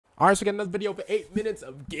Alright, so we got another video for 8 minutes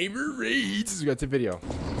of gamer raids. We got the video.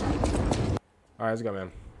 Alright, let's go,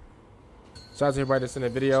 man. Shout out to everybody that's in the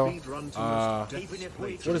video.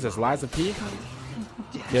 What is this, Liza P?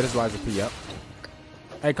 Yeah, this is Liza P, yep.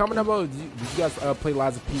 Hey, comment down below, did you guys play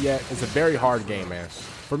Liza P yet? It's a very hard game, man.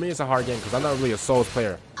 For me, it's a hard game because I'm not really a Souls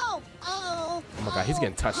player. Oh my god, he's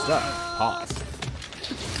getting touched up. Pause.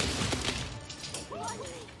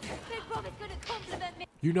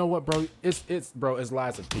 You know what, bro? It's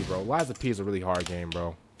Liza P, bro. Liza P is a really hard game,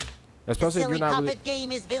 bro. Especially if you're not really.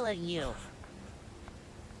 Game is villing you.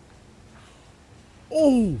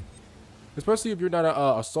 Oh, especially if you're not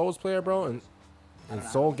a Souls player, bro, and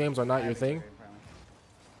Soul games are not your thing.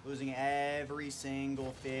 Losing every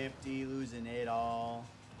single 50, losing it all.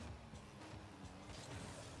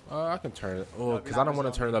 I can turn it. Oh, because I don't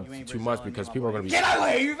want to turn it up too much because people are gonna be. Can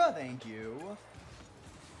I leave? Thank you.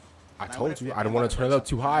 I told you I don't want to turn it up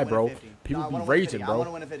too high, bro. People be raging, bro. I want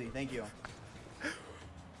to win a 50. Thank you.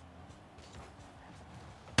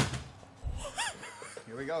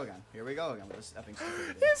 Here we go again. Here we go again with this effing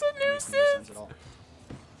stupidity. He's a nuisance.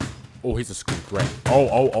 Oh, he's a scoop, right?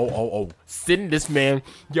 Oh. Send this man,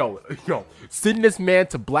 yo, send this man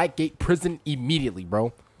to Blackgate prison immediately,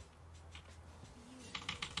 bro.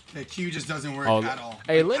 The Q just doesn't work at all.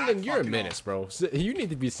 Hey, Lyndon, you're a menace, bro. You need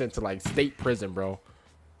to be sent to like state prison, bro.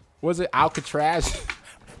 Was it Alcatraz?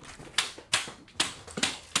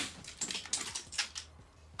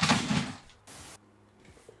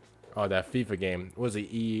 Oh, that FIFA game. What was it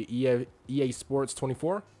EA Sports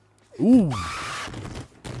 24? Ooh.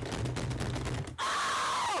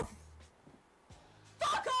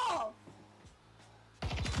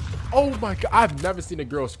 Oh my god, I've never seen a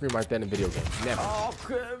girl scream like that in video games. Never. Oh,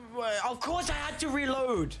 of course I had to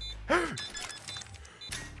reload.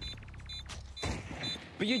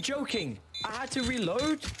 But you're joking. I had to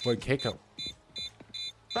reload? Wait, kick him.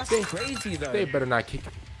 That's crazy, though. They better not kick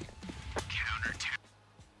him.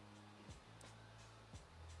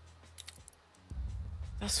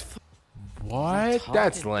 That's what?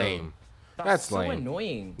 That's lame. That's so lame.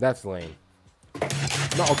 Annoying. That's lame.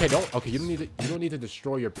 No, okay, don't. Okay, you don't need to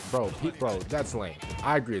destroy your bro. That's lame.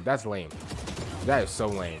 I agree. That's lame. That is so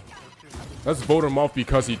lame. Let's vote him off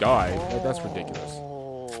because he died. That's ridiculous.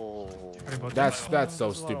 That's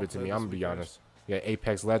so stupid to me. I'm gonna be honest. Yeah,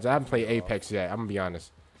 Apex Legends. I haven't played Apex yet. I'm gonna be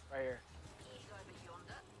honest. Right here.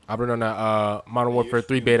 I've been on that Modern Warfare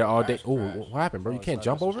 3 beta all day. Ooh, what happened, bro? You can't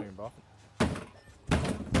jump over?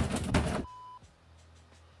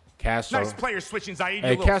 Castro. Nice player switching, Zaid.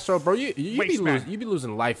 Hey, Castro, bro, you be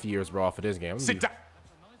losing life years, bro, off of this game. Sit down.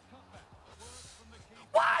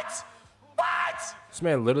 What? This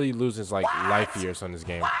man literally loses like life years on this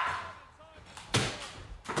game.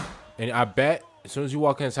 And I bet as soon as you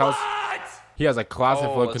walk in his house, he has a closet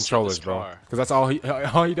full of controllers, bro. Because that's all he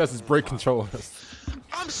does is break controllers.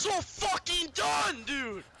 I'm so fucking done,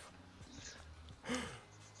 dude.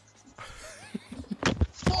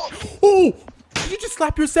 Oh! You just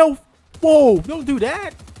slap yourself. Whoa, don't do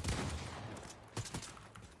that.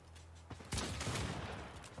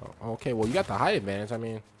 Oh, okay, well, you got the height advantage. I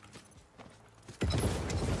mean,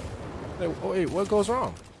 wait, what goes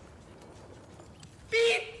wrong?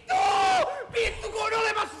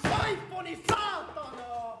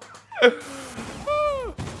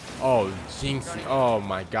 Oh, Jinx. Oh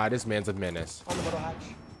my god, this man's a menace.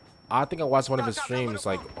 I think I watched one of his streams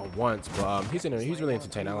like once, but he's really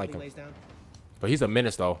entertaining. I like him. But he's a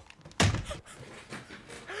menace, though.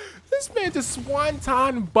 This man just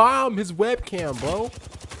swanton bomb his webcam, bro.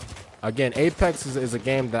 Again, Apex is a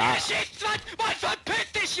game that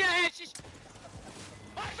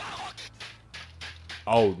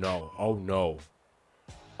Oh, no. Oh, no.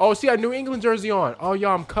 Oh, she got a New England jersey on. Oh,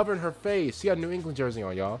 y'all, I'm covering her face. She got a New England jersey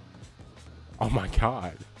on, y'all. Oh, my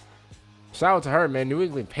God. Shout out to her, man. New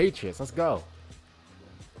England Patriots. Let's go.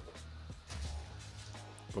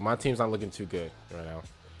 But my team's not looking too good right now.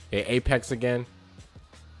 Yeah, Apex again.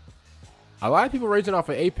 A lot of people raging off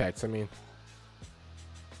of Apex. I mean,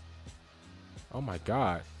 oh my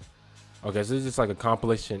god. Okay, so this is just like a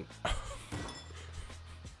compilation.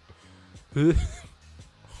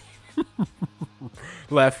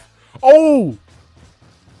 Left. Oh!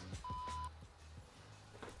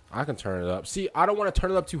 I can turn it up. See, I don't want to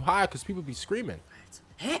turn it up too high because people be screaming.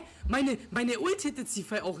 Hä? Meine Ult hittet sie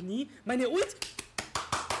auch nie. Meine Ult.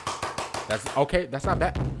 That's okay. That's not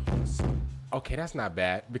bad. Okay, that's not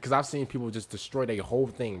bad because I've seen people just destroy their whole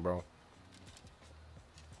thing, bro.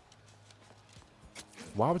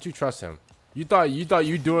 Why would you trust him? You thought you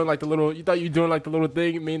doing like the little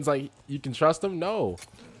thing it means like you can trust him? No.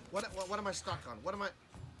 What am I stuck on? What am I?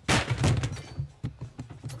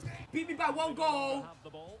 Beat me by 1 goal.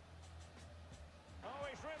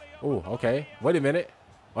 Oh, okay. Wait a minute.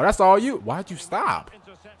 Oh, that's all you. Why'd you stop?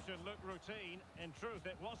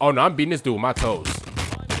 Oh, no, I'm beating this dude with my toes.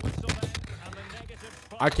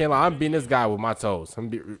 I can't lie. I'm beating this guy with my toes. I'm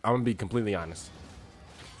gonna be completely honest.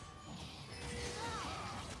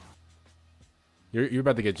 You're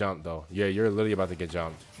about to get jumped, though. Yeah, you're literally about to get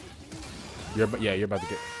jumped. You're about to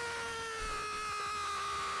get...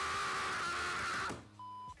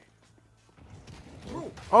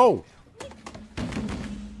 Oh!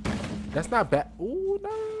 That's not bad. Ooh,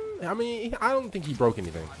 no. I mean, I don't think he broke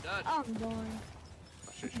anything. Oh, I'm going.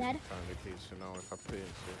 Dead?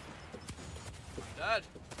 Dad.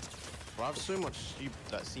 Bro, I have so much stupid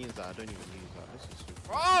that scenes that I don't even use. Like, this is stupid.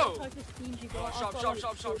 Bro! Shop.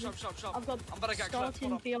 I've got I'm about to get clipped.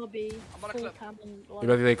 starting BRB, I'm about to clip. You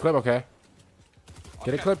about to get a clip? Okay.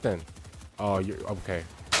 Get a clip then. Oh, you're okay.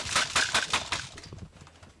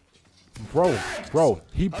 Bro,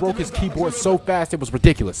 he broke his keyboard so fast it was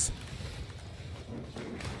ridiculous.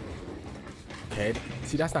 Okay,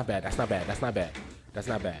 see, that's not bad. That's not bad.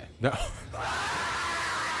 No.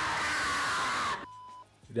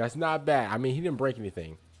 That's not bad. I mean, he didn't break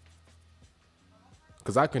anything.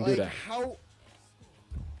 Because I couldn't do that. How?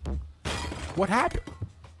 What happened?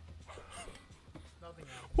 Nothing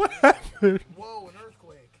happened. What happened? Whoa, an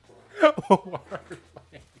earthquake. Oh,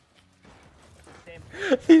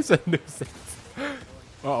 he's a nuisance.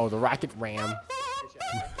 Uh-oh, the rocket ram.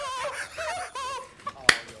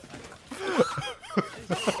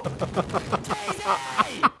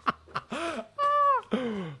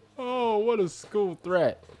 Oh, what a school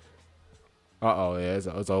threat. Uh-oh, yeah,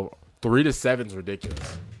 it's over. 3 to 7's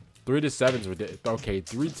ridiculous. 3 to 7's ridiculous. Okay,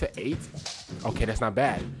 3 to 8. Okay, that's not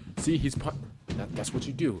bad. See, he's that's what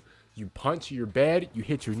you do. You punch your bed, you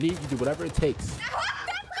hit your knee, you do whatever it takes.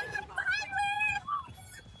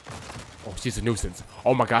 Oh, she's a nuisance.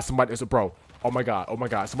 Oh my God, somebody is a bro. Oh my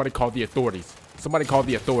God, somebody call the authorities. Somebody call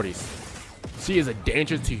the authorities. She is a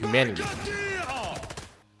danger to humanity.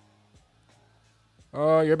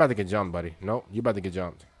 Oh, you're about to get jumped, buddy. Nope, you're about to get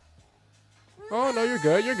jumped. Oh, no, you're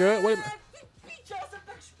good. Wait a minute.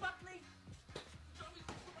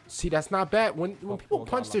 See, that's not bad. When people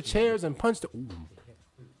punch their chairs and punch the... Ooh.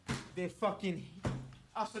 They fucking...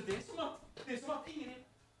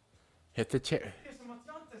 Hit the chair.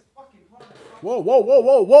 Whoa. Whoa.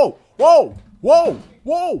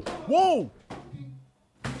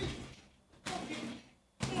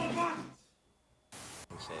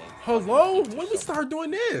 Hello? When we start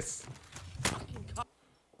doing this?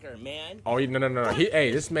 Man. Oh, no.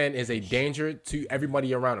 Hey, this man is a danger to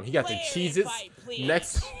everybody around him. He got the Cheez-Its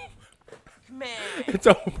next. Man. It's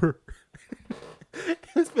over.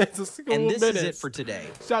 This man's a school And this menace. is it for today.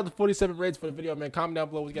 Shout out to 47 raids for the video, man. Comment down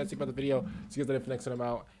below what you guys think about the video. See you guys later for the next time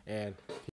out. And